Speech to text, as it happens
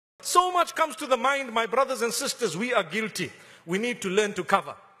So much comes to the mind, my brothers and sisters, we are guilty. We need to learn to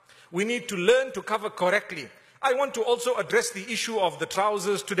cover. We need to learn to cover correctly. I want to also address the issue of the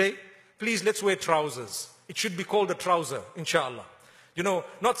trousers today. Please, let's wear trousers. It should be called a trouser, inshallah. You know,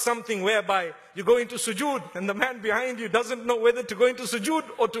 not something whereby you go into sujood and the man behind you doesn't know whether to go into sujood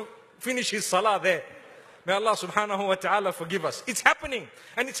or to finish his salah there. May Allah subhanahu wa ta'ala forgive us. It's happening,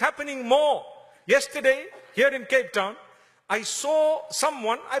 and it's happening more. Yesterday, here in Cape Town, I saw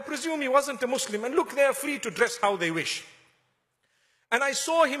someone, I presume he wasn't a Muslim, and look, they are free to dress how they wish. And I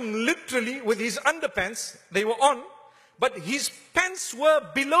saw him literally with his underpants, they were on, but his pants were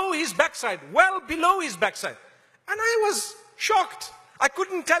below his backside, well below his backside. And I was shocked. I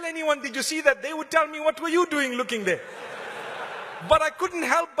couldn't tell anyone, did you see that? They would tell me, what were you doing looking there? But I couldn't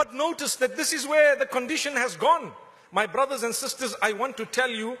help but notice that this is where the condition has gone. My brothers and sisters, I want to tell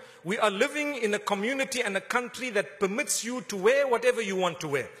you, we are living in a community and a country that permits you to wear whatever you want to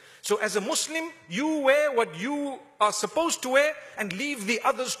wear. So as a Muslim, you wear what you are supposed to wear and leave the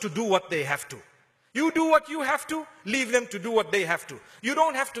others to do what they have to. You do what you have to, leave them to do what they have to. You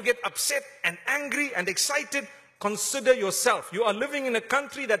don't have to get upset and angry and excited. Consider yourself. You are living in a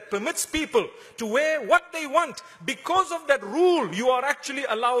country that permits people to wear what they want. Because of that rule, you are actually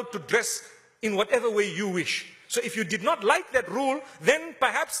allowed to dress in whatever way you wish. So if you did not like that rule, then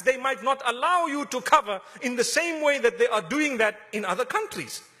perhaps they might not allow you to cover in the same way that they are doing that in other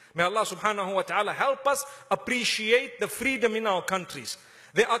countries. May Allah subhanahu wa ta'ala help us appreciate the freedom in our countries.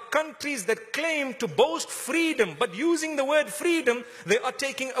 There are countries that claim to boast freedom, but using the word freedom, they are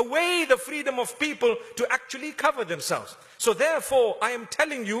taking away the freedom of people to actually cover themselves. So therefore, I am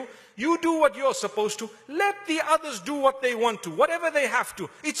telling you, you do what you're supposed to. Let the others do what they want to, whatever they have to.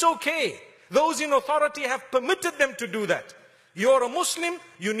 It's okay. Those in authority have permitted them to do that. You're a Muslim,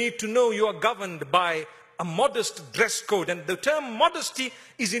 you need to know you are governed by a modest dress code. And the term modesty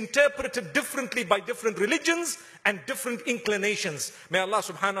is interpreted differently by different religions and different inclinations. May Allah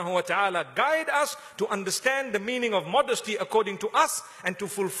subhanahu wa ta'ala guide us to understand the meaning of modesty according to us and to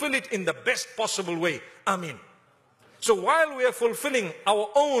fulfill it in the best possible way. Ameen. So while we are fulfilling our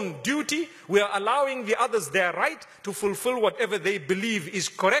own duty, we are allowing the others their right to fulfill whatever they believe is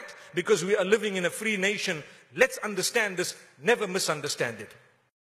correct, because we are living in a free nation. Let's understand this, never misunderstand it.